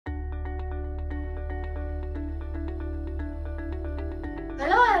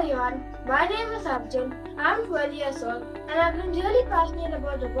everyone, my name is Arjun. I'm 12 years old and I've been really passionate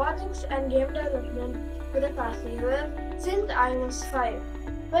about robotics and game development for the past year since I was 5.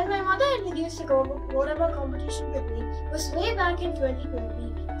 When my mother introduced the Codeavour competition with me was way back in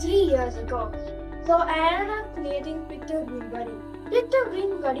 2020, 3 years ago. So I ended up creating Picto Green Buddy. Picto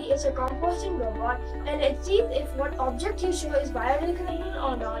Green Buddy is a composting robot and it sees if what object you show is biodegradable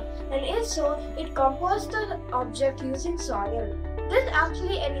or not, and if so, it composts the object using soil. This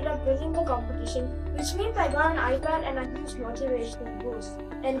actually ended up winning the competition, which means I got an iPad and a huge motivational boost.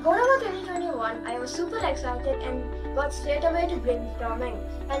 In Codeavour 2021, I was super excited and got straight away to brainstorming,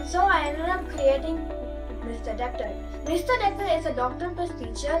 and so I ended up creating Mr. Dector. Mr. Dector is a doctor plus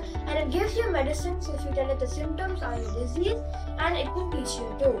teacher and it gives you medicines if you tell it the symptoms or your disease, and it can teach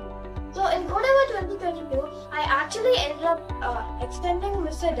you too. So in Codeavour 2022, I actually ended up extending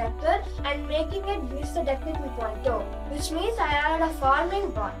Mr. Dector and making it Mr. Dector 2.0, which means I added a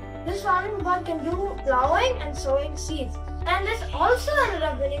farming bot. This farming bot can do plowing and sowing seeds. And this also ended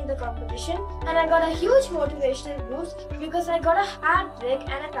up winning the competition, and I got a huge motivational boost because I got a hat trick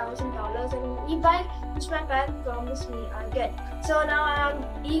and $1,000 and an e-bike which my parents promised me I'd get. So now I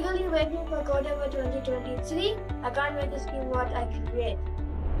am eagerly waiting for Codeavour 2023. I can't wait to see what I can create.